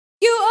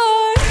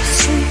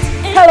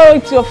Hello,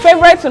 it's your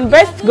favorite and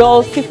best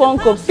girl, Sifon,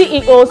 Nkop,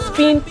 CEO,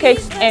 Spean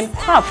Cakes and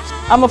Craft.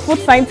 I'm a food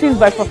scientist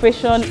by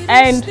profession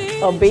and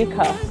a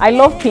baker. I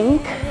love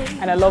pink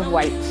and I love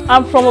white.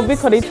 I'm from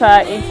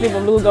Obikodita in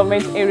Sifon local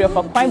government area of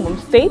Akwa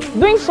Ibom State.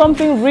 Doing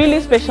something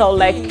really special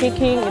like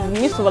caking in the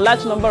midst of a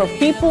large number of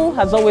people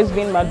has always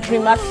been my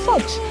dream. As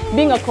such,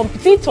 being a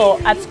competitor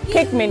at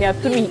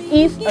Cakemania3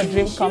 is a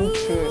dream come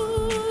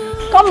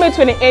true. Come May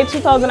 28,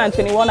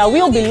 2021, I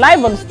will be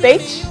live on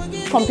stage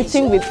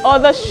competing with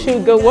other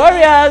sugar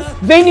warriors.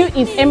 Venue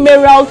is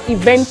Emerald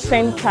Event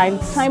Center and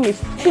time is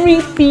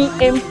 3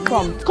 p.m.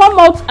 prompt. Come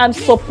out and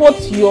support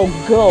your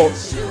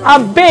girls.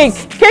 I beg,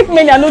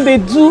 Cakemania no dey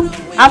do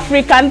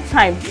African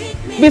time.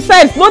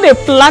 Besides, no dey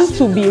plan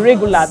to be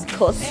regular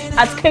because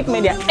at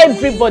Cakemania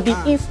everybody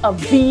is a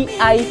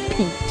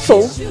VIP.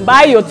 So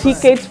buy your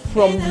ticket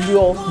from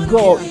your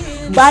girl.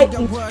 Buy it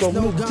from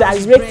me,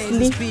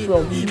 directly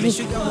from me.